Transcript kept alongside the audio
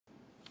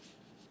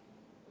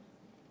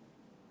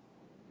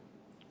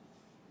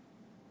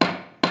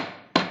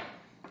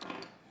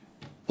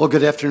Well,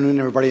 good afternoon,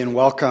 everybody, and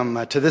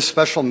welcome to this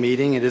special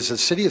meeting. It is a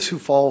City of Sioux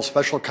Falls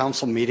Special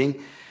Council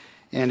meeting,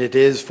 and it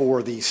is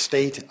for the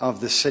State of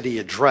the City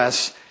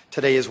address.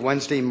 Today is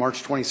Wednesday,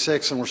 March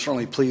 26th, and we're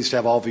certainly pleased to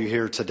have all of you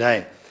here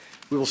today.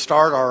 We will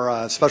start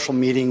our special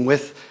meeting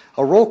with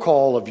a roll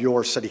call of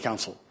your City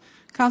Council.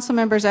 Council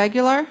members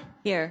Aguilar.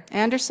 Here.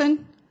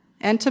 Anderson.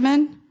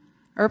 Entenmann.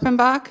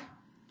 Erpenbach.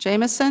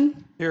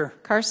 Jamison. Here.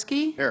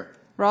 Karski. Here.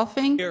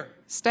 Rolfing. Here.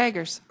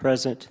 Staggers.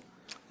 Present.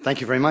 Thank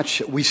you very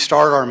much. We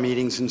start our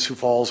meetings in Sioux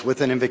Falls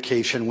with an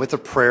invocation, with a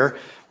prayer.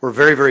 We're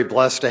very, very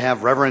blessed to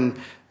have Reverend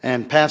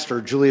and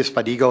Pastor Julius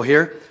Badigo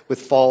here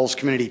with Falls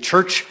Community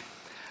Church.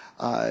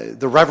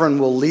 The Reverend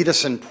will lead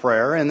us in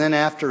prayer, and then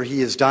after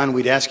he is done,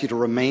 we'd ask you to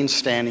remain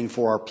standing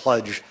for our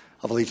Pledge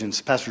of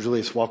Allegiance. Pastor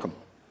Julius, welcome.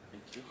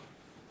 Thank you.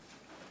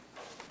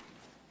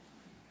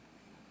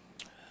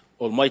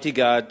 Almighty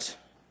God,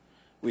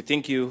 we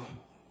thank you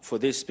for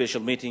this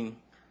special meeting.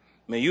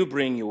 May you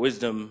bring your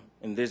wisdom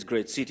in this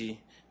great city,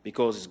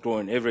 because it's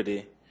growing every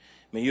day.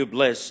 May you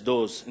bless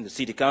those in the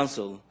city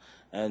council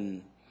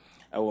and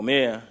our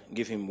mayor,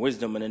 give him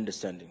wisdom and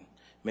understanding.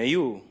 May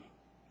you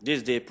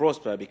this day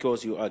prosper,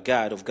 because you are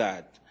God of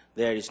God.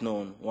 There is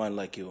no one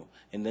like you.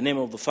 In the name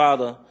of the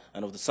Father,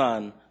 and of the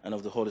Son, and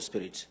of the Holy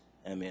Spirit.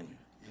 Amen.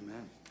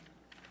 Amen.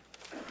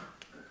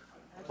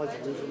 I pledge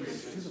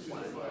allegiance to the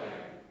flag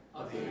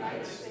of the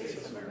United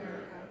States of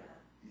America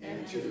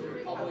and to the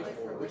republic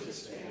for which it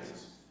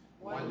stands,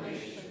 one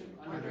nation,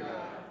 under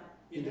God,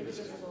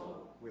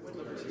 indivisible, with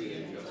liberty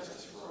and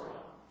justice for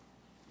all.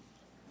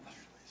 Bless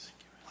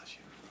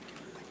you.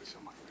 Thank you so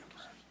much for your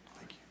prayer.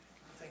 Thank you.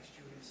 Thanks,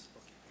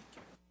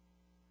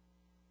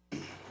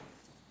 Julius.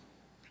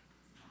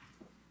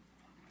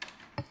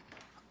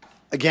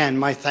 Again,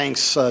 my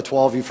thanks to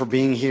all of you for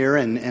being here,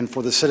 and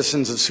for the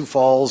citizens of Sioux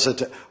Falls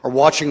that are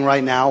watching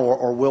right now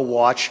or will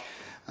watch.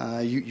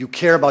 You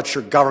care about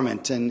your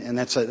government, and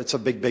that's a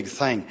big, big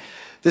thing.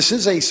 This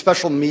is a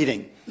special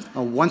meeting.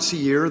 Once a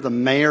year, the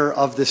mayor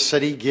of this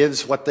city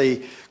gives what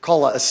they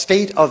call a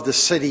State of the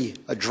City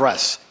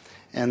address,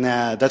 and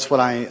that's what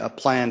I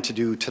plan to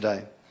do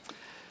today.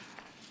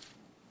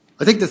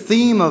 I think the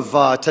theme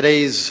of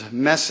today's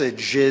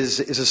message is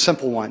a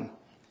simple one.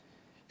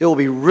 It will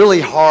be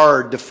really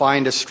hard to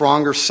find a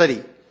stronger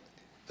city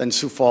than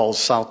Sioux Falls,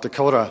 South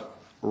Dakota,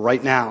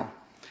 right now.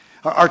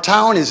 Our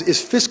town is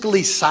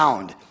fiscally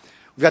sound.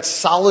 We've got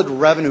solid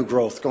revenue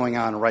growth going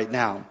on right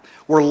now.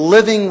 We're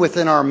living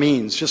within our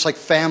means, just like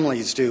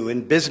families do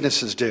and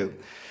businesses do.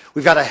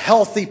 We've got a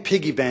healthy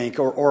piggy bank,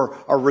 or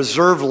our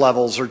reserve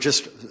levels are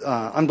just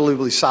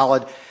unbelievably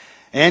solid.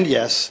 And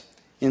yes,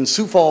 in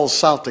Sioux Falls,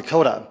 South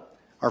Dakota,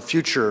 our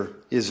future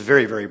is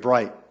very, very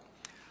bright.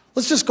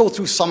 Let's just go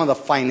through some of the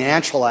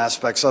financial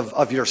aspects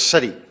of your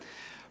city.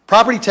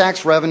 Property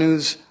tax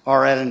revenues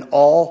are at an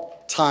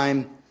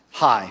all-time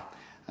high.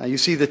 You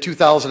see the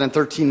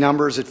 2013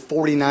 numbers at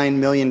 $49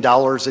 million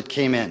that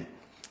came in.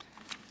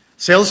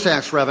 Sales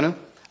tax revenue,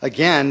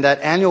 again,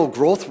 that annual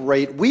growth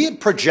rate, we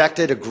had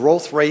projected a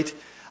growth rate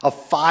of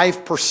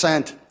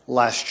 5%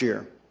 last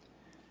year.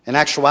 In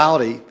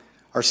actuality,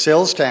 our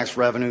sales tax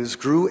revenues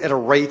grew at a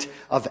rate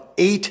of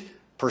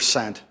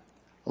 8%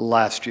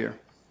 last year.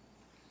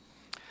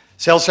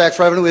 Sales tax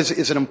revenue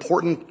is an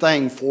important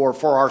thing for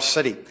our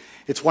city.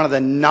 It's one of the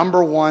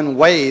 #1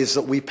 ways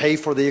that we pay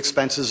for the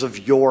expenses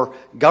of your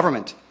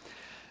government.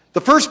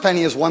 The first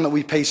penny is one that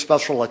we pay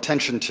special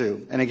attention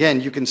to. And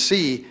again, you can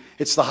see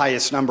it's the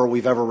highest number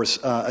we've ever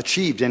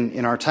achieved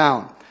in our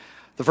town.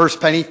 The first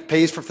penny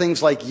pays for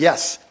things like,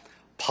 yes,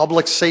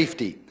 public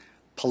safety,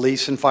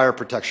 police and fire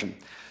protection,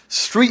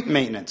 street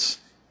maintenance,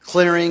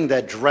 clearing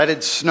that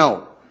dreaded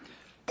snow,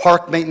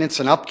 park maintenance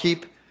and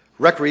upkeep,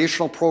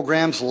 recreational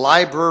programs,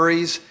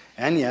 libraries,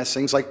 and yes,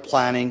 things like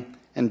planning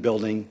and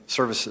building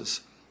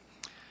services.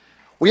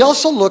 We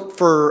also look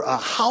for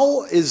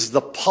how is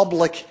the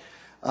public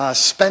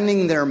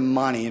spending their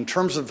money in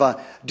terms of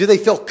do they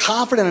feel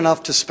confident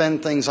enough to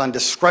spend things on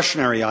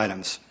discretionary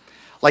items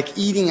like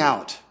eating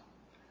out,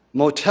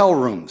 motel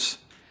rooms,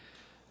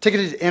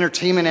 ticketed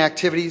entertainment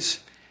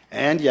activities,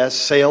 and yes,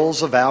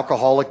 sales of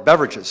alcoholic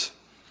beverages.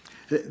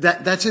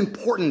 That's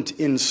important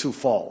in Sioux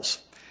Falls.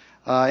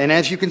 And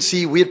as you can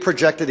see, we had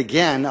projected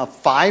again a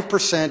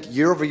 5%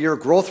 year-over-year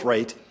growth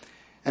rate,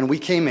 and we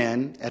came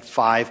in at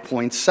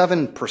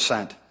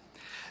 5.7%.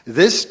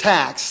 This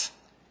tax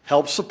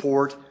helps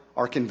support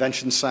our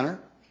convention center,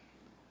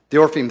 the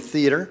Orpheum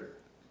Theater,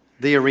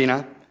 the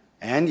arena,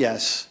 and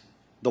yes,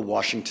 the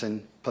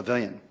Washington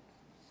Pavilion.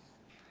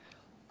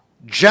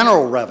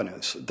 General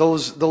revenues,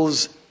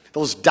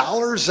 those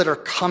dollars that are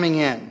coming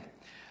in,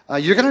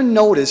 you're going to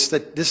notice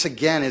that this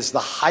again is the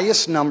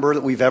highest number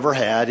that we've ever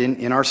had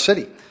in our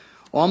city.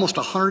 Almost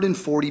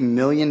 $140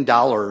 million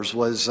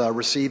was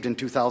received in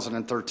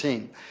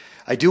 2013.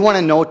 I do want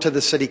to note to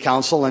the City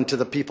Council and to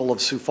the people of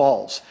Sioux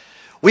Falls,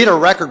 we had a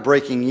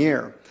record-breaking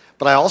year.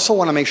 But I also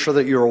want to make sure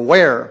that you're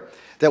aware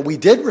that we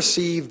did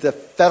receive the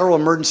federal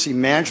emergency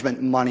management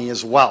money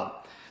as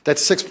well.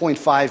 That's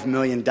 $6.5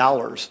 million,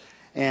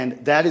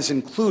 and that is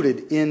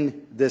included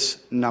in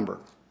this number.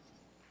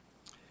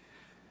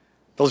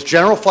 Those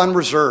general fund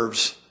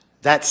reserves,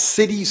 that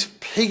city's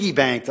piggy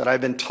bank that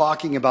I've been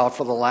talking about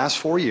for the last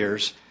 4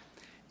 years,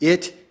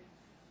 it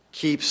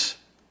keeps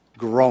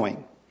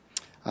growing.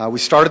 We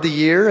started the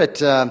year at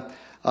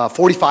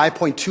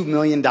 $45.2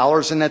 million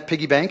in that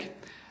piggy bank.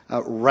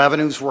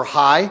 Revenues were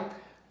high.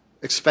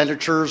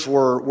 Expenditures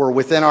were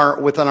within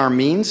our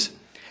means.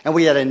 And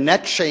we had a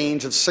net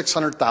change of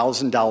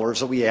 $600,000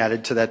 that we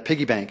added to that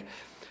piggy bank.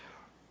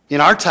 In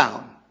our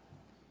town,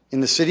 in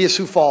the city of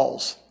Sioux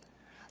Falls,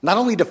 not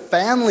only do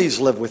families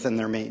live within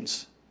their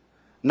means,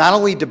 not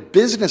only do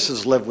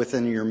businesses live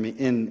within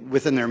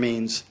their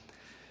means,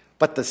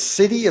 but the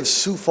city of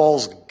Sioux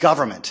Falls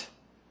government,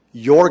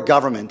 your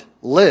government,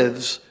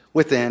 lives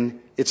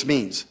within its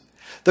means.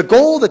 The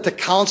goal that the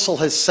council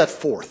has set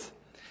forth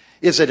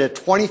is at a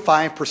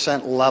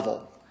 25%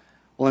 level.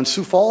 Well, in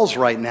Sioux Falls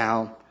right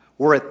now,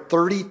 we're at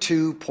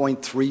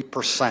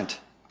 32.3%.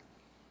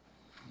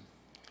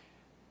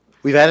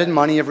 We've added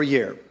money every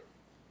year.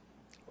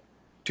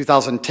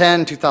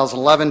 2010,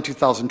 2011,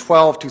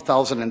 2012,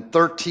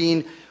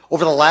 2013.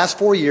 Over the last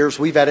 4 years,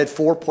 we've added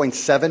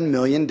 $4.7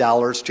 million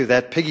to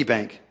that piggy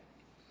bank.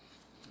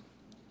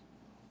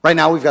 Right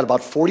now, we've got about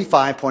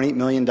 $45.8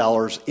 million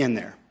in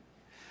there.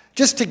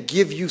 Just to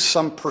give you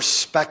some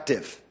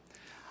perspective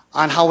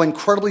on how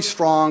incredibly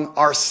strong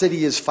our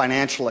city is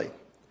financially.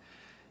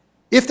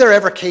 If there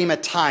ever came a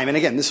time, and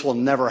again, this will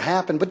never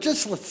happen, but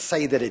just let's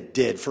say that it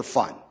did for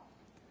fun.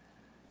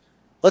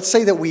 Let's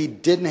say that we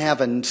didn't have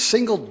a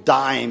single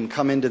dime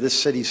come into this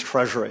city's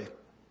treasury.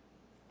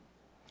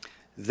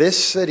 This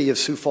city of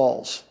Sioux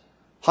Falls,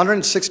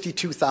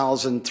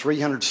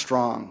 162,300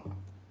 strong,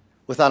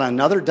 without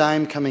another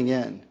dime coming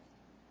in,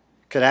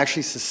 could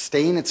actually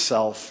sustain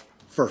itself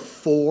for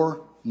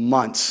 4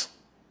 months.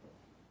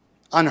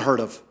 Unheard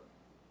of.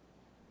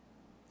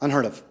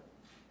 Unheard of.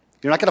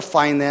 You're not going to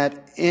find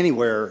that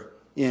anywhere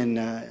in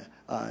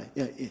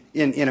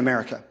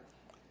America.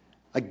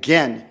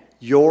 Again,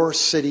 your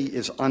city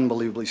is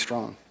unbelievably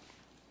strong.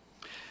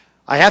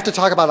 I have to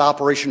talk about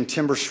Operation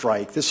Timber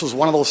Strike. This was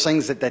one of those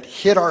things that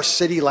hit our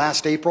city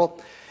last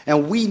April,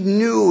 and we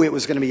knew it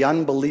was going to be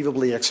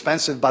unbelievably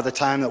expensive by the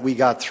time that we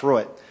got through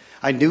it.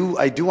 I do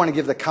want to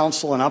give the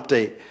council an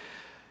update.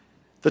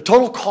 The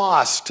total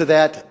cost to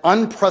that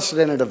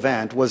unprecedented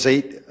event was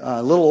a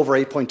little over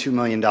 $8.2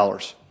 million.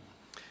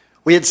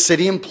 We had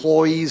city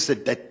employees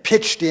that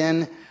pitched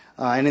in,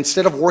 and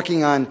instead of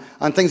working on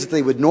things that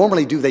they would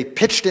normally do, they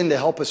pitched in to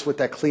help us with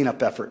that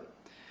cleanup effort.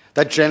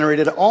 That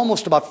generated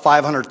almost about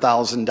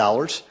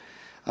 $500,000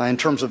 in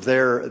terms of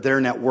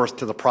their net worth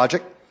to the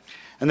project.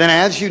 And then,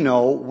 as you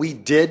know, we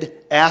did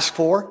ask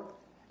for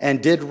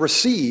and did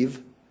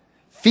receive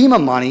FEMA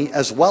money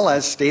as well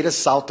as state of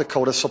South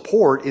Dakota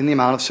support in the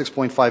amount of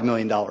 $6.5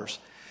 million.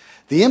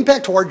 The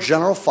impact to our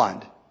general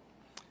fund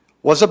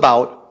was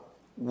about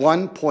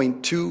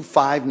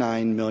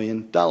 $1.259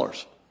 million.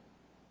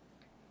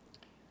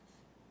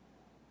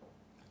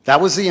 That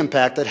was the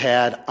impact it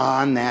had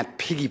on that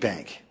piggy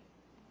bank.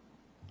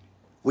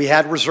 We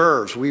had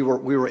reserves. We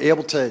were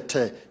able to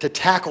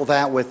tackle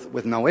that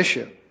with no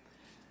issue.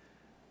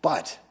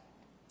 But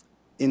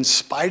in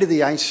spite of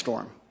the ice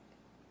storm,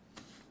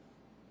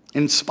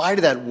 in spite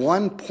of that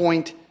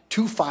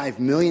 $1.25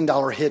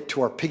 million hit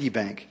to our piggy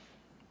bank,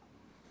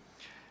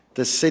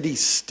 the city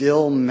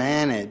still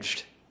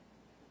managed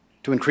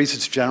to increase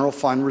its general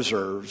fund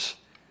reserves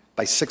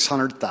by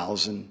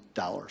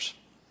 $600,000.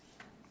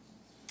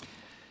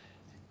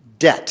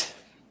 Debt.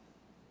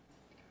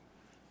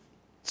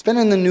 It's been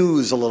in the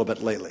news a little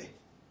bit lately,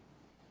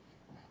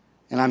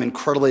 and I'm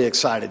incredibly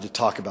excited to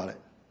talk about it.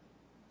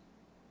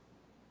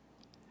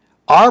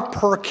 Our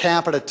per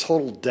capita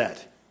total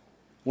debt,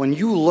 when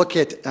you look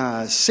at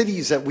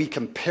cities that we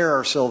compare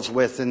ourselves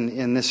with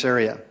in this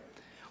area,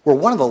 we're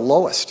one of the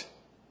lowest.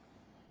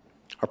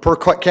 Our per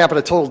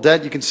capita total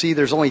debt, you can see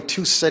there's only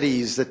 2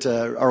 cities that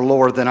are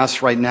lower than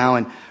us right now,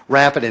 in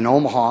Rapid and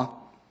Omaha.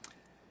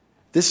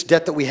 This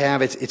debt that we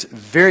have, it's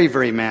very,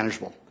 very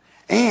manageable.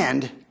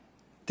 And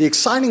the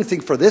exciting thing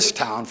for this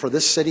town, for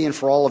this city, and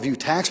for all of you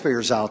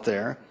taxpayers out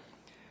there,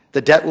 the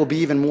debt will be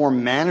even more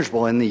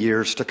manageable in the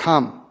years to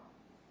come.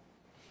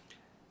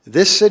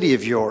 This city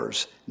of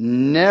yours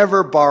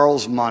never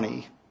borrows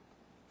money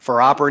for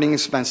operating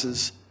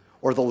expenses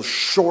or those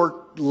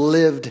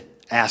short-lived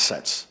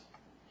assets.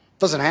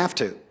 Doesn't have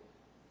to.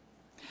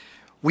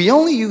 We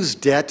only use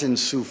debt in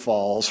Sioux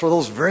Falls for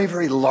those very,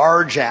 very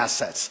large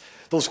assets,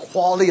 those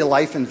quality of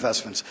life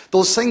investments,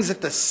 those things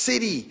that the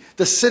city,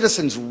 the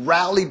citizens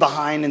rally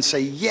behind and say,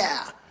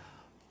 yeah,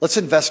 let's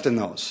invest in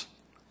those.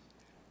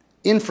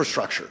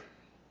 Infrastructure,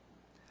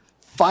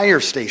 fire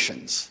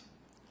stations,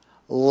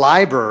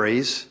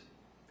 libraries,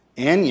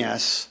 and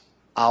yes,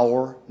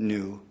 our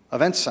new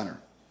event center.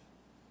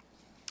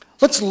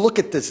 Let's look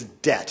at this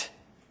debt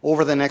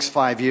over the next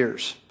 5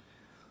 years.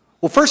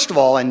 Well, first of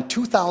all, in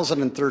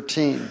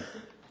 2013,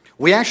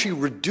 we actually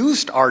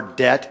reduced our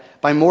debt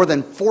by more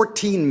than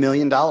 $14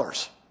 million.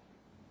 And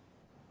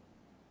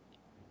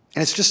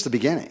it's just the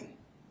beginning.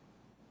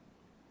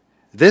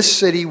 This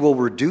city will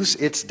reduce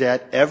its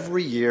debt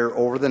every year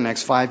over the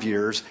next 5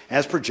 years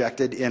as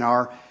projected in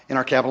our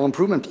capital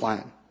improvement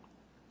plan.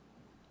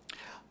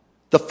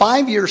 The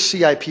 5-year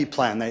CIP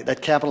plan,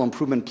 that capital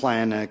improvement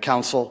plan,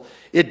 Council,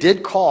 it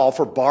did call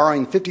for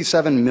borrowing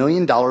 $57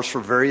 million for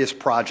various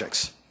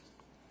projects.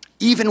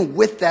 Even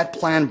with that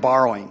planned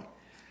borrowing,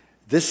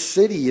 this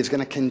city is going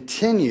to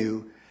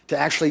continue to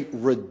actually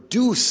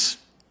reduce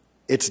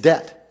its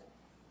debt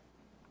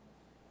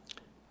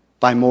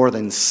by more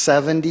than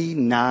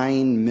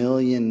 $79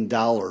 million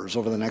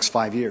over the next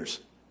 5 years.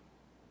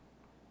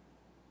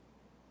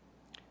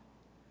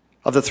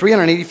 Of the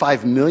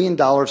 $385 million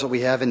that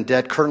we have in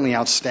debt currently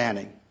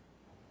outstanding,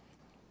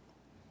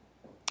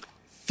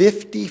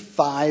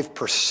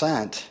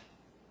 55%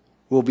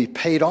 will be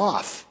paid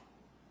off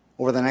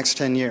over the next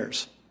 10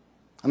 years.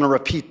 I'm going to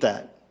repeat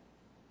that.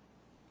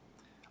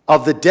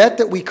 Of the debt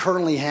that we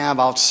currently have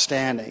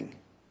outstanding,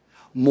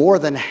 more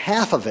than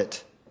half of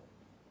it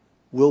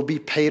will be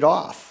paid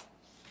off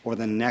over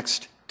the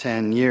next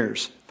 10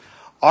 years.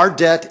 Our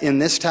debt in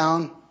this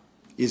town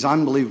is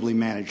unbelievably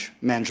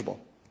manageable.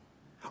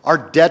 Our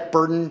debt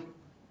burden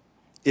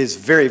is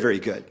very, very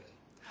good.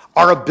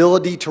 Our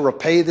ability to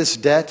repay this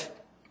debt,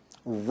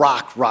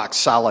 rock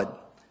solid.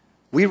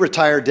 We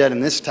retire debt in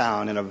this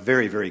town in a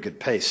very, very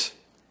good pace.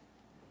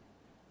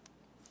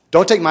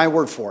 Don't take my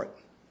word for it,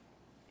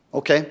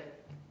 okay?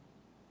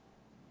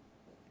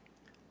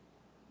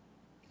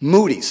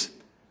 Moody's,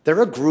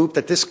 they're a group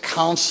that this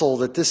council,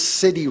 that this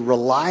city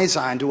relies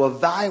on to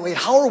evaluate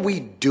how are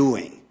we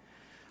doing?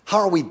 How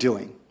are we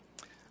doing?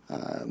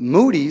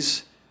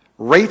 Moody's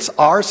rates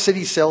our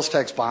city sales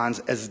tax bonds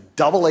as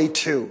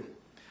AA2.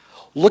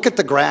 Look at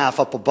the graph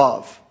up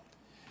above.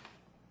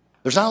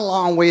 There's not a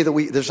long way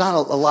that there's not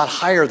a lot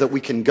higher that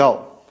we can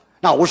go.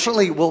 Now, we'll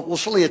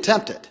certainly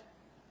attempt it,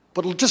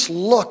 but just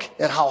look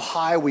at how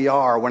high we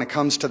are when it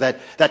comes to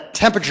that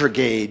temperature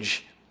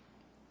gauge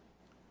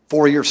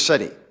for your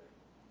city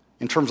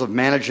in terms of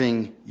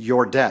managing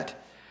your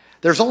debt.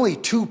 There's only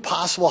 2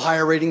 possible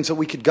higher ratings that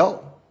we could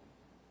go.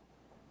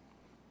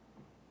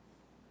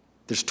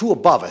 There's 2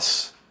 above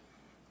us,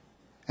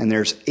 and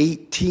there's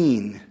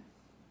 18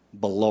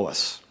 below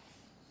us.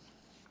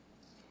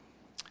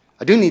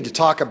 I do need to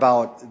talk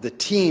about the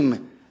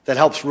team that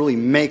helps really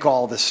make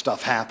all this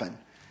stuff happen.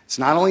 It's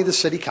not only the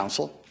city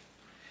council,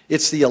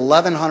 it's the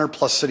 1,100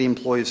 plus city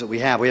employees that we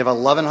have. We have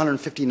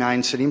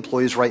 1,159 city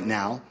employees right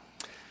now.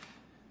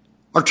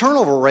 Our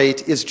turnover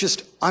rate is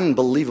just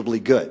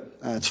unbelievably good.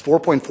 It's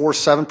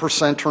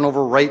 4.47%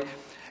 turnover rate.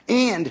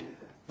 And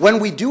when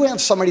we do have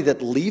somebody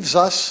that leaves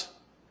us,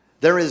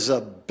 there is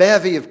a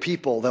bevy of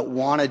people that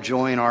want to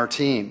join our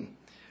team.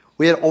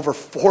 We had over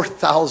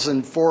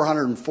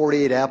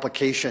 4,448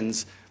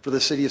 applications for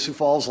the City of Sioux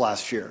Falls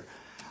last year.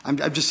 I'm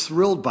just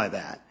thrilled by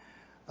that.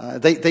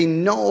 They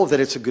know that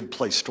it's a good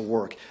place to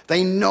work.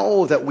 They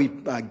know that we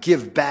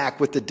give back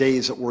with the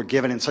days that we're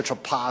given in such a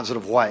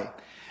positive way.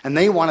 And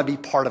they want to be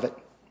part of it.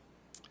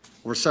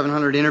 Over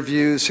 700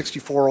 interviews,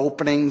 64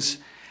 openings.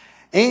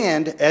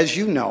 And as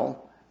you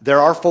know, there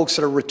are folks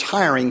that are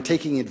retiring,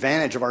 taking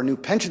advantage of our new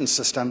pension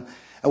system,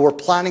 and we're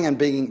planning on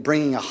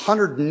bringing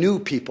 100 new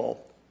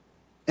people,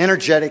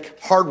 energetic,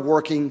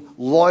 hardworking,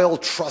 loyal,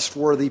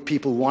 trustworthy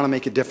people who want to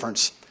make a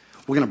difference.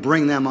 We're going to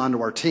bring them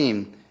onto our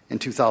team in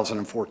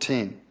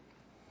 2014.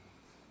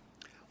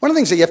 One of the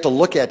things that you have to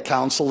look at,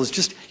 Council, is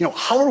just,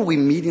 how are we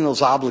meeting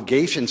those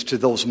obligations to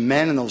those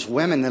men and those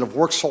women that have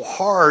worked so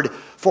hard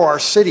for our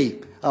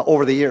city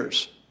over the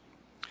years?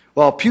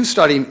 Well, a Pew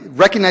study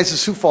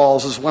recognizes Sioux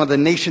Falls as one of the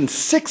nation's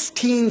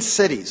 16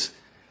 cities.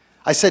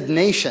 I said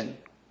nation.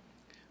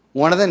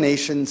 One of the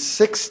nation's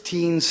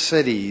 16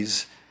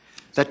 cities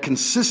that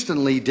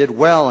consistently did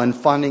well in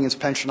funding its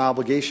pension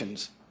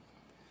obligations.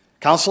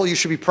 Council, you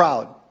should be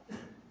proud.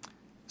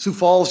 Sioux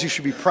Falls, you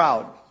should be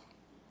proud.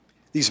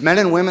 These men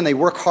and women, they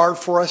work hard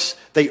for us,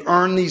 they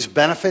earn these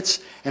benefits,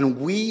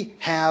 and we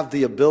have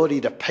the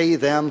ability to pay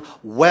them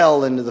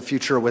well into the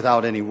future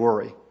without any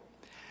worry.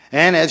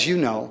 And as you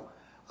know,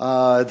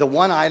 the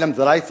one item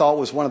that I thought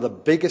was one of the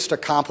biggest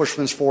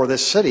accomplishments for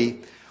this city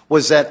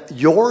was that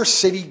your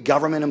city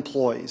government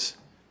employees,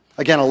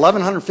 again,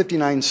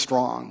 1,159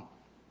 strong,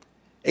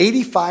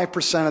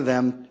 85% of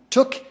them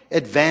took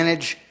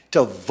advantage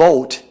to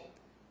vote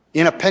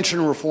in a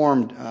pension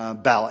reform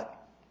ballot.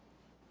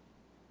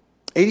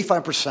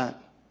 85%.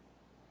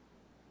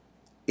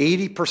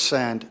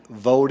 80%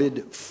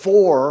 voted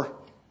for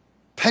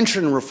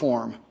pension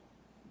reform.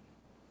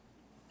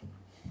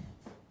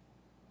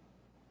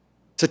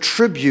 It's a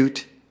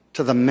tribute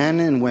to the men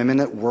and women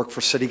that work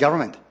for city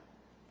government.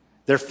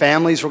 Their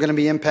families were going to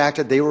be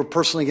impacted. They were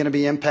personally going to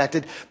be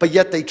impacted. But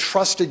yet they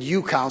trusted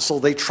you, Council.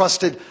 They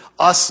trusted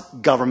us,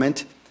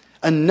 government,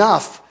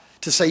 enough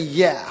to say,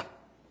 yeah,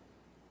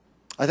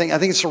 I think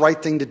it's the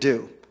right thing to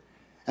do.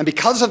 And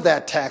because of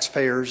that,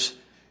 taxpayers,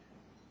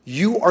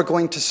 you are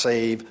going to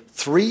save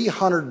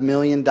 $300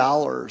 million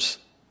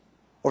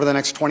over the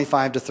next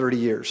 25 to 30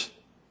 years.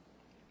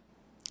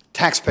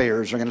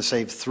 Taxpayers are going to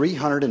save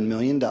 $300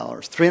 million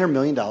over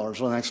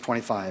the next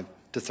 25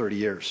 to 30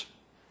 years.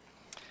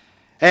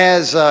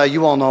 As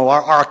you all know,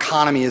 our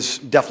economy is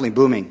definitely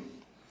booming.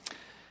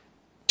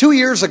 2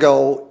 years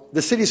ago,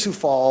 the City of Sioux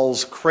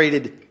Falls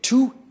created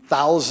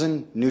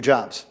 2,000 new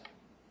jobs.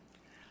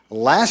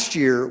 Last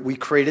year, we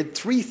created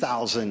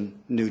 3,000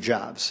 new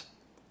jobs.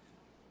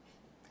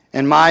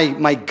 And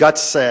my gut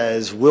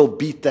says we'll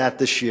beat that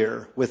this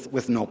year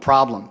with no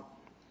problem.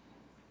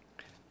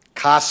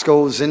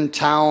 Costco's in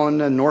town,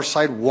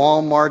 Northside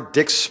Walmart,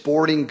 Dick's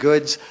Sporting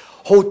Goods,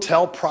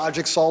 hotel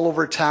projects all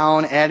over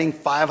town, adding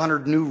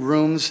 500 new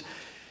rooms.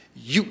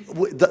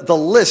 The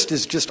list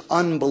is just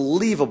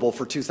unbelievable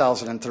for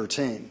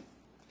 2013.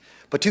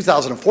 But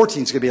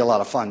 2014 is going to be a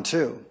lot of fun,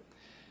 too.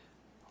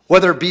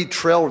 Whether it be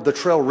the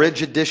Trail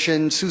Ridge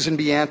Edition, Susan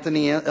B.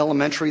 Anthony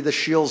Elementary, the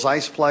Shields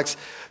Iceplex,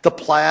 the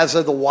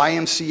Plaza, the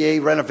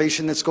YMCA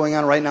renovation that's going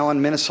on right now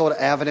on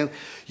Minnesota Avenue,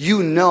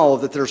 you know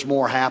that there's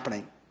more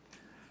happening.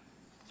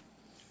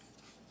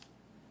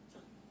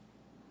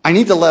 I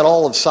need to let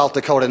all of South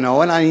Dakota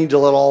know, and I need to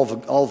let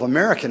all of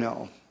America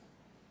know.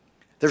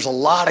 There's a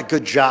lot of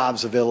good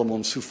jobs available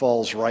in Sioux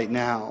Falls right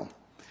now.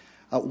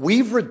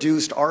 We've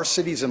reduced our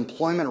city's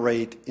unemployment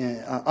rate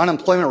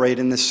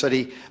in this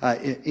city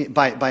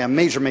by a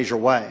major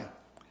way.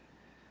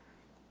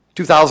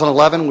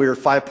 2011, we were at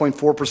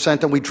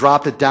 5.4%, and we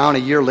dropped it down a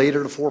year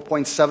later to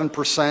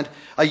 4.7%,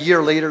 a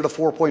year later to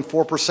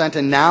 4.4%,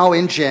 and now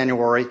in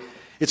January,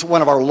 it's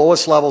one of our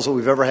lowest levels that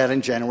we've ever had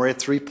in January at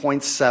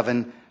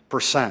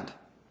 3.7%.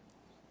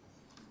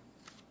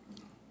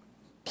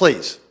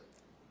 Please,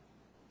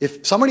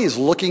 if somebody is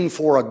looking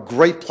for a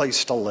great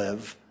place to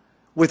live,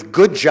 with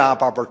good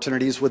job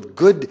opportunities, with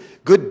good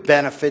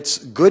benefits,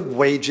 good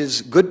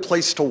wages, good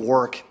place to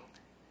work,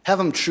 have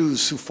them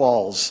choose Sioux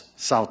Falls,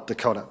 South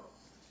Dakota.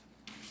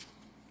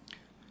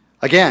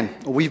 Again,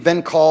 we've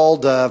been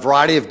called a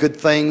variety of good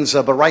things,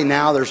 but right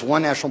now there's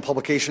one national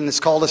publication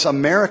that's called us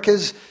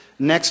America's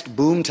Next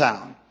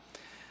Boomtown.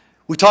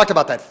 We talked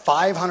about that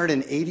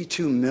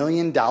 $582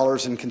 million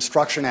in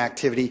construction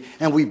activity,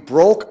 and we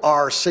broke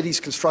our city's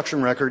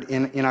construction record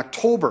in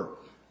October.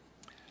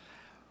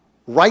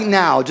 Right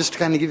now, just to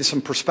kind of give you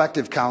some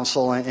perspective,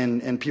 Council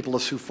and people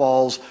of Sioux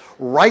Falls,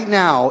 right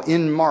now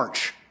in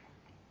March,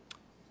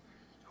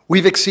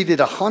 we've exceeded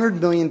 $100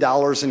 million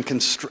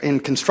in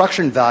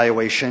construction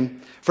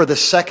valuation for the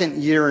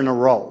second year in a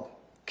row.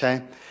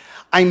 Okay,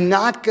 I'm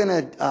not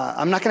gonna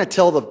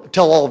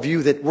tell all of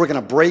you that we're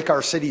gonna break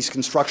our city's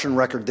construction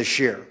record this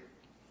year,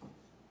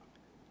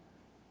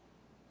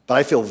 but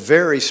I feel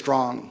very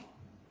strong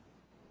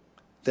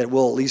that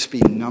we'll at least be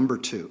number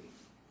 2.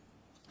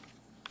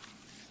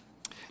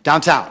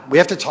 Downtown, we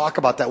have to talk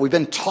about that. We've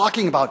been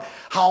talking about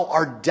how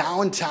our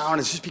downtown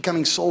is just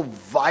becoming so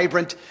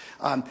vibrant.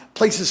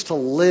 Places to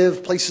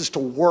live, places to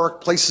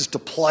work, places to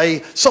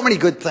play. So many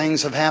good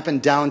things have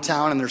happened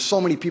downtown, and there's so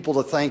many people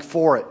to thank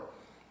for it.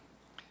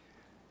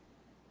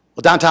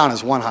 Well, downtown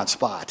is one hot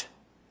spot.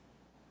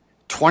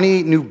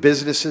 28 new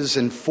businesses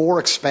and 4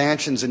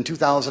 expansions in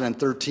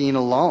 2013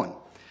 alone.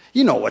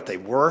 You know what they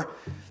were.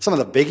 Some of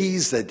the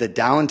biggies, the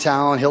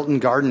downtown Hilton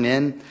Garden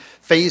Inn,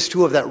 Phase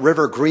 2 of that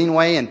River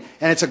Greenway, and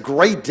it's a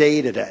great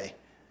day today.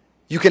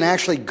 You can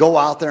actually go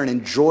out there and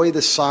enjoy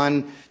the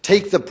sun,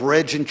 take the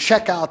bridge, and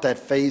check out that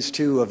Phase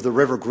 2 of the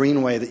River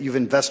Greenway that you've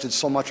invested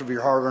so much of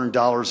your hard-earned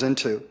dollars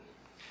into.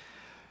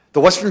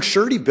 The Western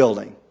Surety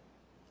building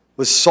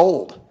was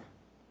sold.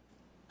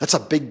 That's a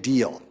big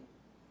deal.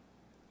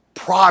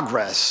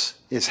 Progress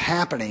is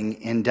happening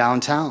in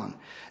downtown.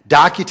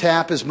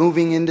 DocuTap is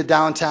moving into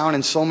downtown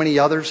and so many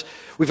others.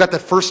 We've got the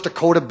First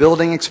Dakota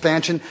building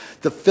expansion,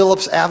 the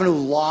Phillips Avenue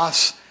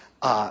lofts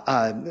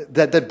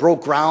that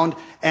broke ground,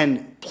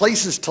 and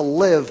places to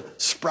live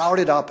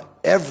sprouted up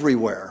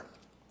everywhere.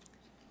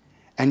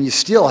 And you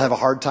still have a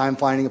hard time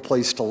finding a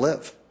place to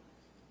live.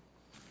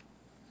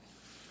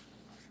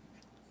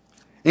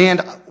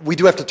 And we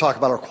do have to talk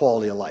about our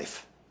quality of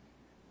life.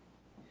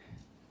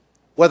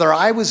 Whether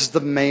I was the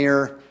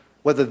mayor,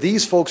 whether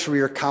these folks were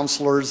your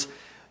counselors,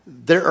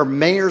 there are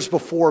mayors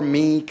before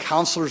me,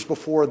 counselors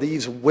before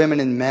these women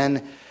and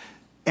men,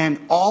 and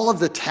all of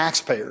the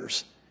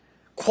taxpayers.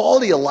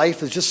 Quality of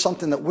life is just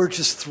something that we're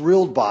just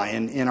thrilled by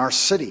in our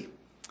city.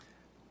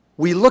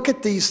 We look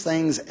at these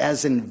things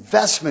as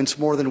investments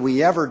more than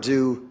we ever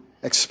do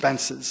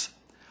expenses.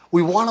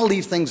 We want to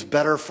leave things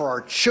better for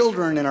our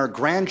children and our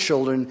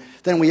grandchildren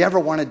than we ever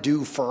want to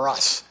do for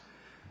us.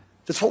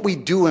 That's what we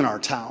do in our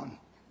town,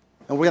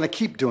 and we're going to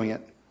keep doing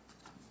it.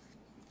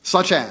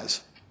 Such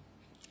as,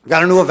 we've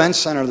got a new event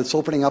center that's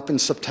opening up in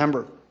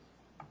September.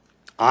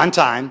 On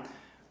time,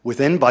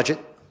 within budget,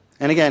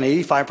 and again,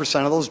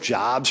 85% of those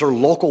jobs are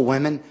local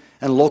women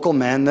and local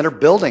men that are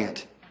building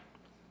it.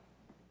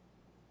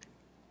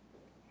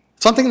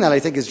 Something that I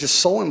think is just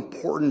so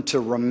important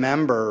to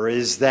remember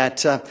is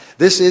that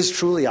this is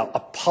truly a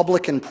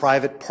public and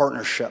private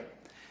partnership.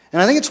 And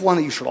I think it's one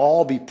that you should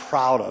all be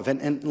proud of.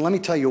 And let me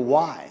tell you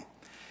why.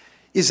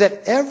 Is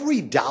that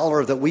every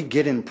dollar that we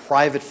get in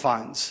private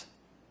funds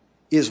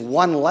is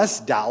one less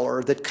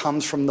dollar that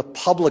comes from the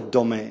public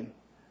domain,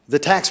 the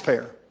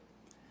taxpayer.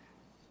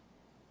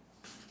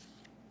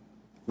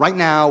 Right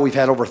now, we've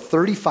had over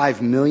 $35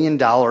 million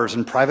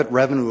in private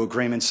revenue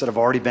agreements that have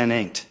already been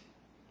inked.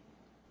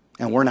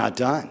 And we're not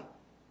done.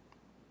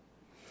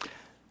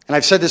 And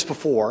I've said this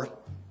before,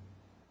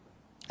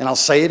 and I'll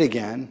say it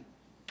again,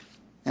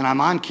 and I'm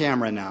on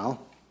camera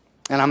now,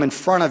 and I'm in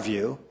front of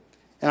you,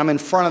 and I'm in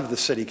front of the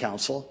City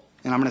Council,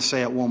 and I'm going to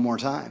say it one more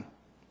time.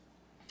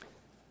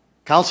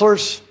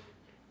 Councilors,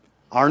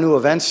 our new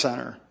event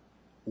center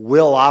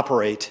will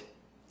operate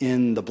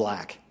in the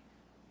black.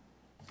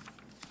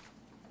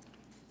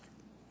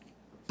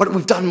 But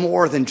we've done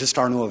more than just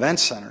our new event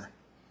center.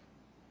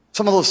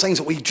 Some of those things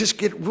that we just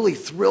get really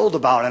thrilled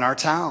about in our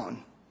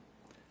town.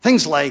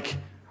 Things like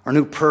our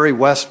new Prairie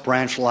West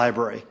branch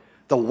library.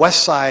 The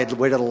West Side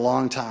waited a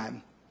long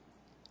time,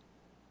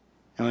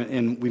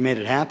 and we made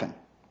it happen.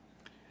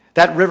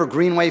 That River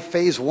Greenway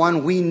Phase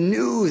 1, we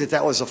knew that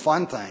that was a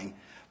fun thing,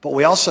 but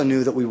we also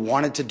knew that we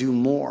wanted to do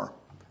more.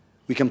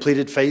 We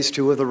completed Phase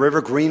 2 of the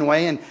River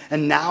Greenway,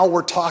 and now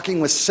we're talking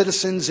with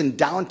citizens and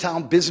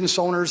downtown business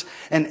owners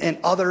and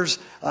others,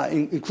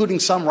 including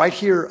some right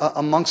here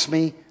amongst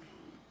me,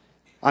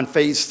 on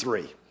Phase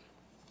 3.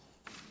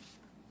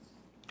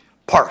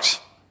 Parks.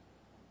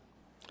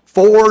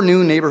 4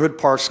 new neighborhood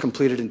parks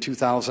completed in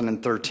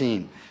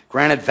 2013.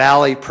 Granite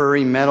Valley,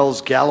 Prairie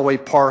Meadows, Galloway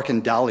Park,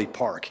 and Dolly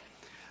Park.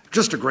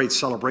 Just a great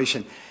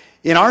celebration.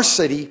 In our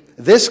city,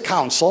 this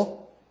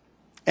council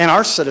and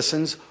our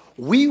citizens,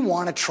 we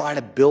want to try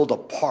to build a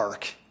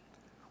park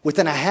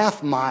within a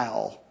half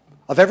mile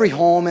of every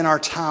home in our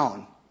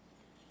town.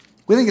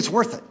 We think it's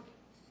worth it.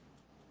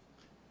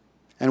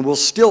 And we'll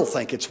still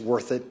think it's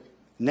worth it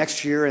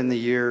next year and the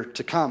year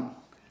to come.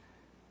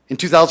 In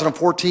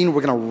 2014,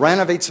 we're going to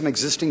renovate some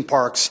existing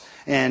parks,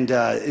 and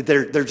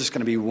they're just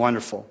going to be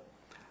wonderful.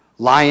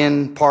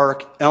 Lyon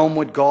Park,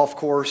 Elmwood Golf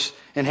Course,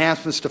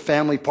 enhancements to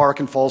Family Park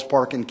and Falls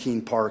Park and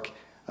Keene Park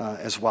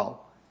as well.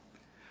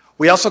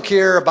 We also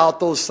care about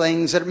those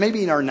things that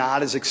maybe are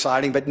not as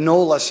exciting, but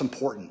no less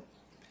important.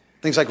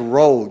 Things like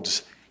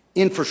roads,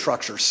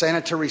 infrastructure,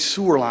 sanitary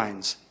sewer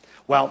lines.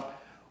 Well,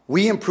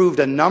 we improved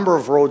a number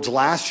of roads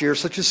last year,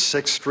 such as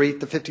 6th Street,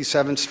 the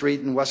 57th Street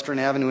and Western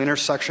Avenue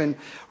intersection,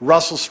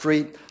 Russell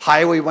Street,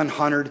 Highway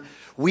 100.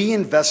 We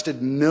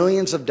invested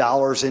millions of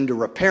dollars into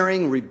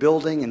repairing,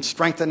 rebuilding, and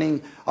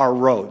strengthening our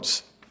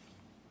roads.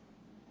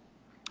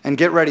 And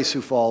get ready,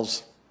 Sioux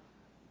Falls.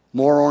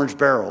 More orange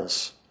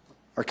barrels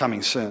are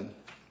coming soon.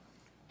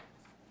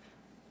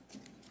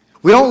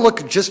 We don't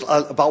look just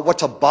about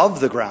what's above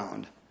the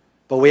ground,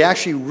 but we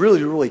actually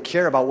really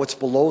care about what's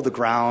below the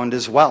ground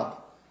as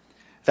well.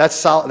 That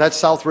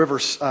Sioux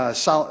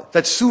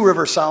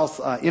River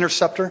South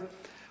Interceptor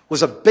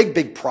was a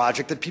big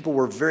project that people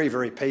were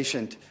very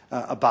patient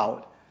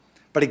about.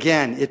 But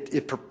again,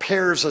 it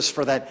prepares us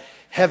for that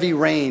heavy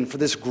rain, for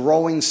this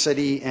growing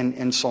city,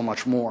 and so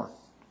much more.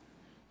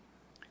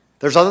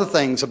 There's other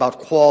things about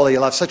quality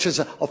of life, such as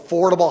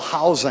affordable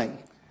housing.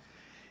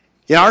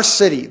 In our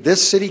city,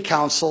 this city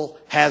council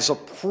has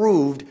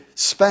approved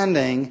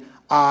spending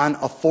on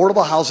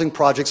affordable housing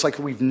projects like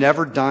we've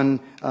never done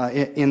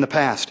in the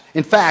past.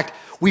 In fact,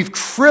 we've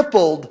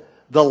tripled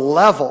the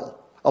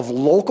level of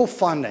local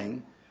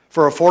funding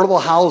for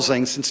affordable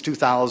housing since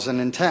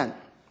 2010.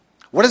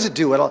 What does it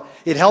do?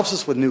 It helps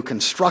us with new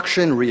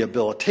construction,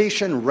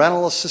 rehabilitation,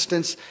 rental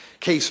assistance,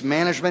 case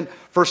management,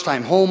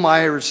 first-time home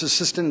buyers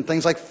assistance, and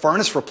things like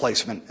furnace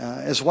replacement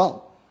as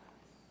well.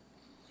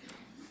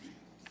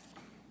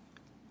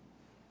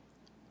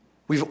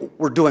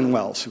 We're doing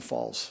well, Sioux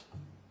Falls.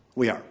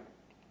 We are.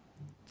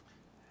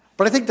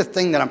 But I think the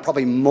thing that I'm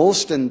probably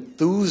most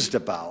enthused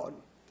about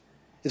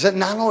is that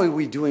not only are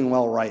we doing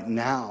well right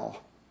now,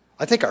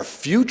 I think our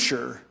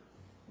future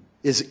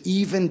is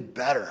even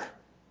better.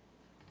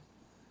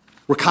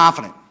 We're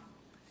confident.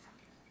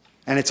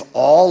 And it's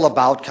all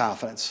about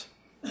confidence.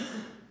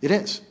 It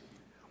is.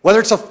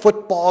 Whether it's a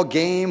football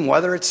game,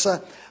 whether it's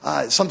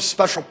some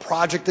special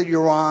project that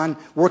you're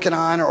working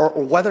on,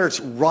 or whether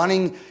it's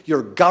running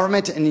your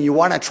government and you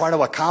want to try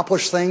to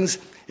accomplish things,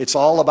 it's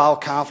all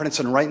about confidence.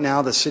 And right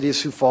now, the city of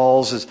Sioux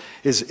Falls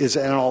is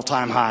at an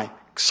all-time high.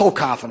 So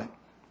confident.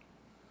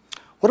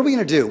 What are we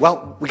going to do?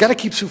 Well, we got to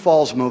keep Sioux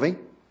Falls moving.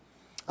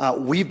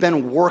 We've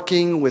been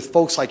working with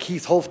folks like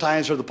Heath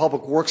Hoftheiser, the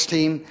Public Works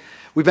team.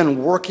 We've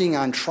been working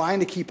on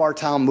trying to keep our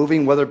town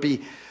moving, whether it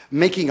be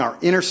making our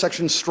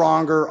intersections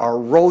stronger, our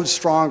roads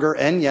stronger,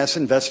 and yes,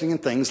 investing in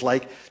things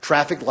like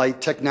traffic light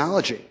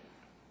technology.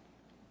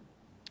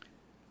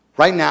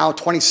 Right now,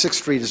 26th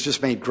Street has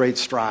just made great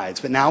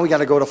strides, but now we got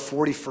to go to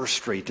 41st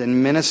Street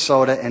and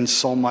Minnesota and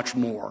so much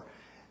more,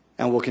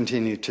 and we'll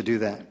continue to do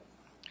that.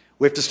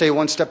 We have to stay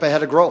one step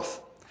ahead of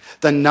growth.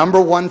 The number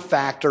one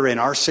factor in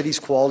our city's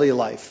quality of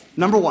life,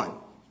 number one,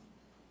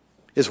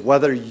 is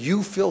whether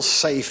you feel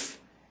safe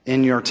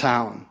in your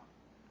town.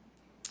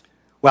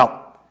 Well,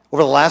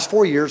 over the last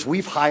 4 years,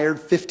 we've hired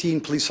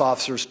 15 police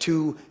officers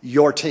to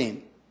your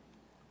team.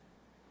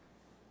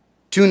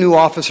 2 new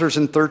officers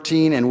in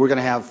 13, and we're going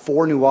to have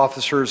 4 new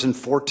officers in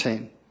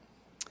 14.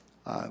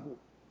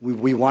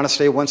 We want to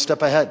stay one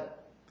step ahead.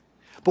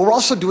 But we're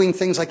also doing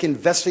things like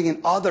investing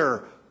in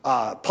other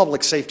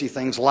public safety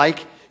things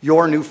like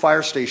your new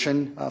fire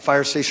station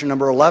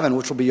number 11,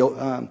 which will be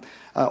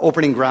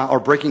opening ground or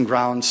breaking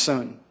ground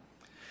soon.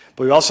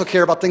 But we also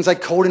care about things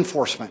like code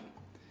enforcement.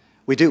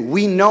 We do.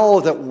 We know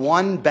that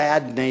one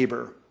bad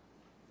neighbor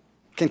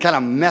can kind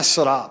of mess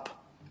it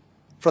up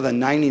for the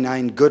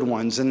 99 good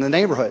ones in the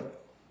neighborhood.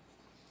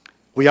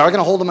 We are going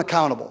to hold them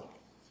accountable.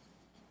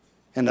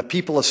 And the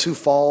people of Sioux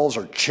Falls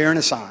are cheering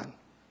us on.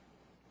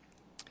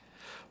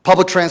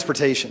 Public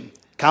transportation.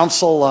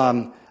 Council,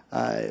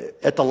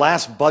 at the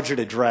last budget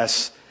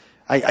address,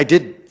 I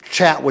did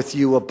chat with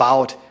you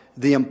about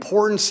the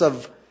importance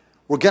of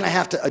we're going to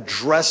have to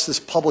address this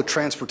public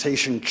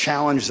transportation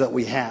challenge that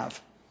we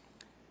have.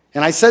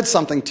 And I said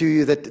something to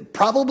you that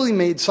probably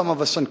made some of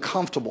us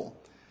uncomfortable.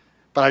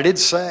 But I did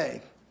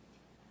say,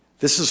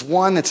 this is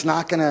one that's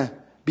not going to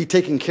be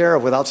taken care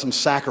of without some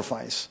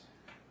sacrifice,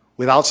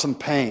 without some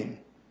pain,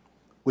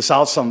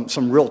 without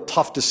some real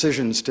tough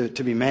decisions to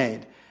be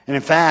made. And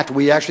in fact,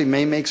 we actually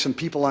may make some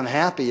people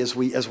unhappy as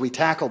we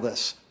tackle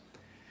this.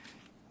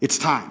 It's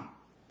time.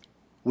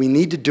 We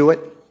need to do it.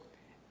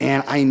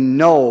 And I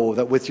know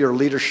that with your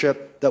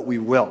leadership that we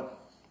will.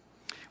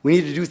 We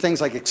need to do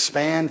things like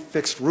expand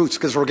fixed routes.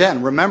 Because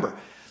again, remember,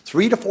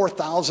 3,000 to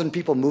 4,000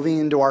 people moving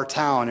into our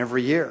town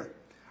every year.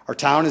 Our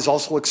town is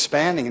also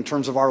expanding in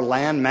terms of our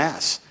land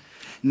mass.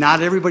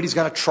 Not everybody's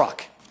got a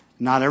truck.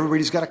 Not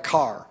everybody's got a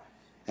car.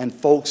 And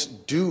folks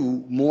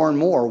do more and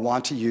more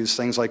want to use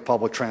things like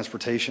public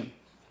transportation.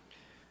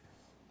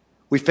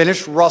 We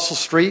finished Russell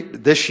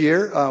Street this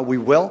year. We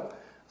will.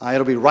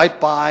 It'll be right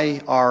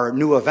by our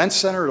new event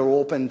center. It'll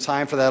open in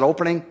time for that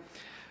opening.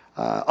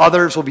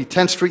 Others will be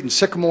 10th Street and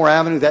Sycamore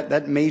Avenue,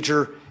 that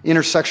major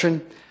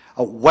intersection.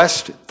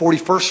 West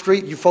 41st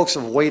Street, you folks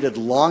have waited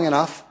long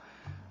enough.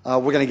 We're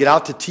going to get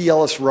out to T.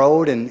 Ellis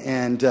Road,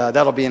 and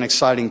that'll be an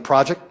exciting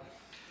project.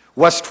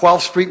 West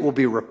 12th Street will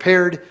be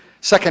repaired.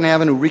 2nd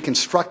Avenue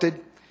reconstructed.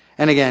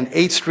 And again,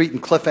 8th Street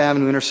and Cliff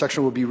Avenue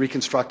intersection will be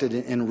reconstructed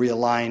and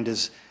realigned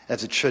as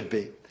it should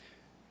be.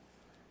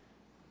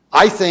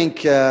 I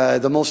think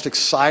the most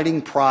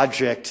exciting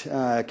project,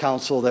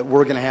 Council, that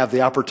we're going to have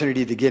the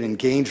opportunity to get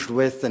engaged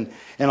with, and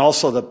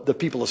also the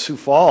people of Sioux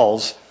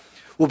Falls,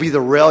 will be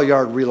the rail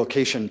yard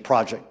relocation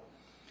project.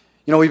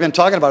 You know, we've been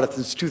talking about it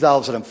since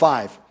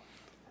 2005.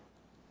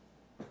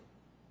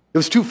 It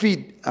was 2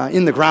 feet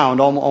in the ground,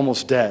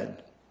 almost dead.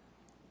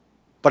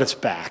 But it's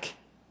back,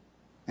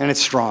 and it's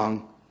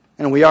strong,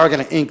 and we are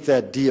going to ink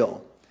that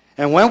deal.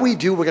 And when we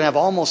do, we're going to have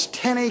almost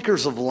 10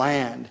 acres of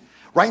land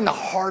right in the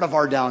heart of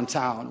our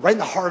downtown, right in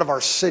the heart of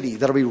our city,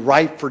 that'll be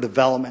ripe for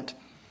development.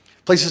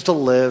 Places to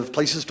live,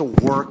 places to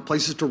work,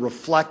 places to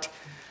reflect,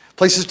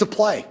 places to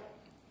play.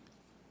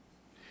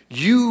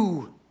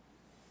 You,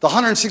 the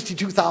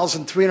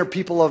 162,300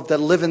 people that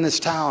live in this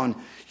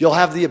town, you'll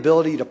have the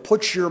ability to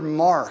put your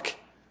mark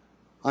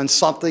on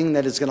something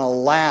that is going to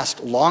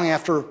last long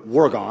after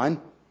we're gone,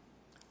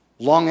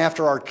 long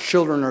after our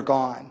children are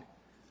gone.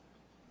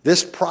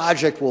 This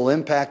project will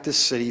impact this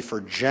city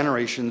for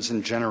generations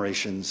and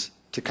generations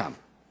to come.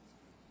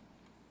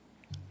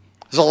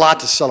 There's a lot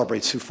to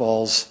celebrate, Sioux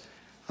Falls.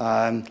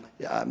 I'm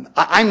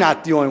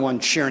not the only one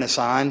cheering us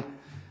on.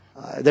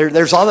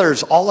 There's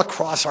others all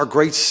across our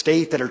great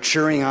state that are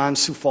cheering on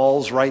Sioux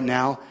Falls right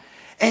now.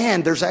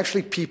 And there's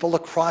actually people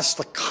across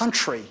the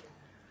country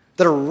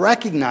that are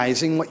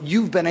recognizing what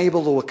you've been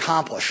able to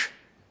accomplish.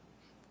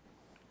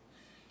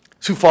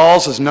 Sioux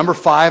Falls is number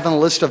 5 on the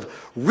list of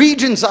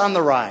regions on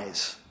the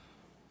rise.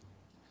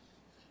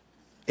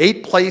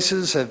 8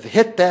 places have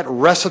hit that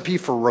recipe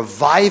for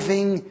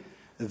reviving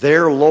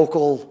their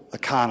local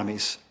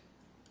economies.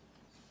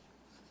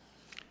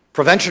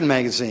 Prevention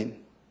Magazine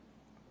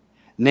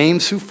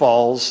named Sioux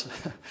Falls,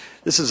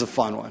 this is a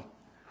fun one,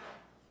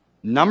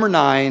 number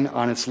 9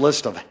 on its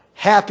list of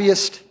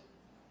happiest,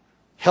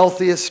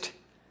 healthiest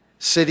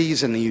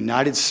cities in the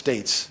United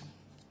States.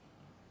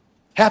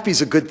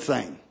 Happy's a good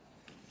thing.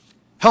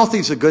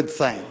 Healthy's a good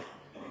thing.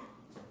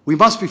 We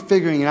must be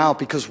figuring it out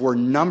because we're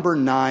number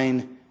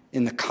 9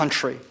 in the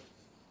country.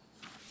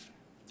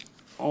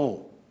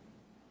 Oh,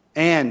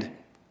 and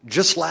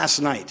just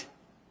last night,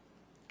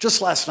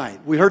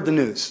 we heard the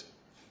news.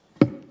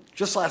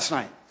 Just last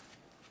night,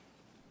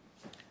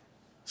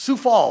 Sioux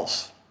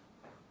Falls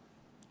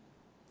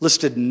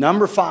listed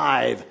number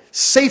 5,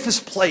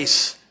 safest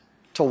place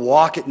to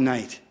walk at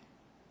night.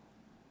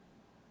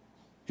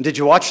 And did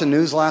you watch the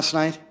news last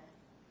night?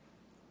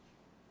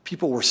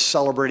 People were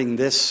celebrating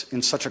this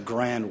in such a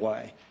grand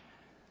way.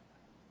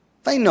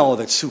 They know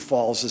that Sioux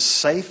Falls is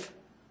safe.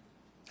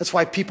 That's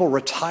why people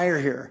retire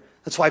here.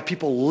 That's why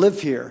people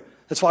live here.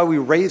 That's why we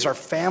raise our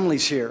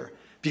families here,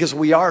 because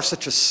we are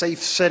such a safe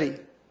city.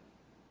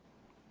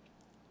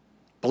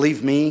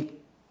 Believe me,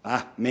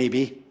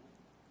 maybe.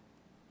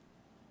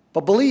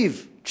 But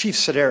believe Chief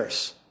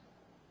Sedaris.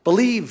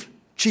 Believe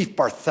Chief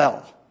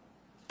Barthel.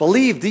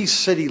 Believe these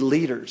city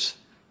leaders.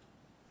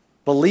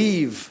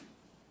 Believe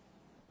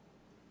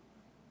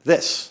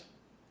this.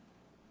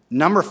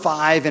 Number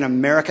 5 in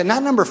America,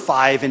 not number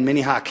 5 in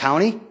Minnehaha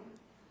County,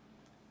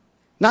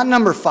 not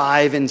number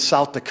 5 in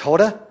South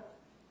Dakota,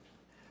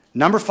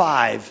 Number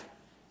 5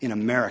 in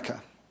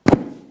America.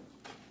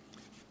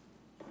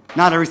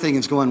 Not everything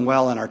is going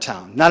well in our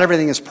town. Not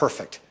everything is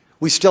perfect.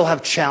 We still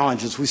have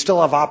challenges. We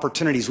still have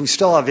opportunities. We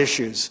still have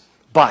issues.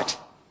 But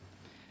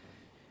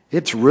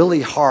it's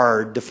really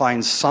hard to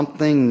find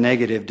something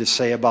negative to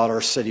say about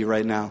our city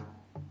right now.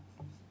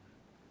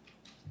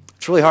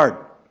 It's really hard.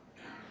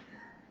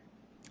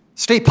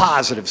 Stay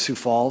positive, Sioux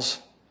Falls,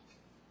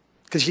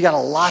 because you got a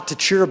lot to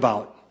cheer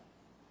about.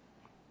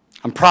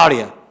 I'm proud of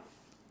you.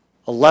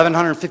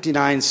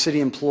 1,159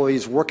 city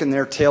employees working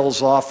their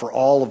tails off for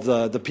all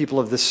of the people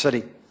of this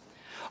city.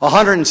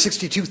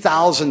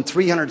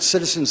 162,300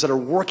 citizens that are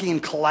working in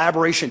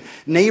collaboration,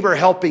 neighbor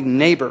helping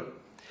neighbor.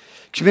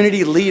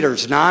 Community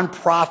leaders,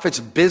 nonprofits,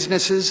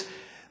 businesses,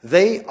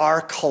 they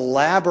are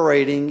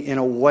collaborating in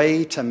a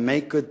way to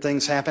make good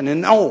things happen.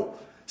 And oh,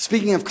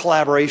 speaking of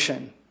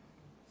collaboration,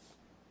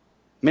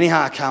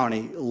 Minnehaha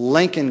County,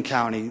 Lincoln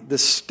County, the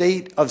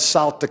state of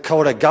South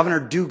Dakota, Governor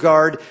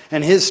Dugard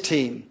and his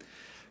team,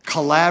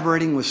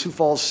 collaborating with Sioux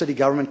Falls City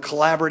government,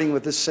 collaborating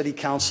with this city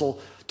council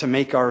to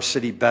make our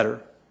city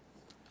better.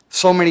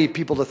 So many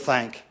people to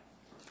thank.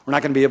 We're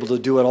not going to be able to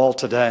do it all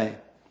today.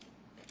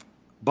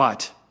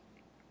 But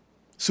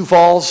Sioux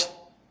Falls,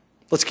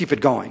 let's keep it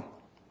going.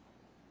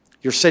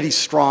 Your city's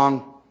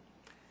strong,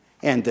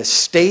 and the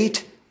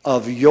state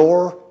of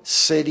your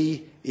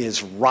city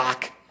is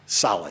rock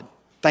solid.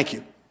 Thank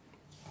you.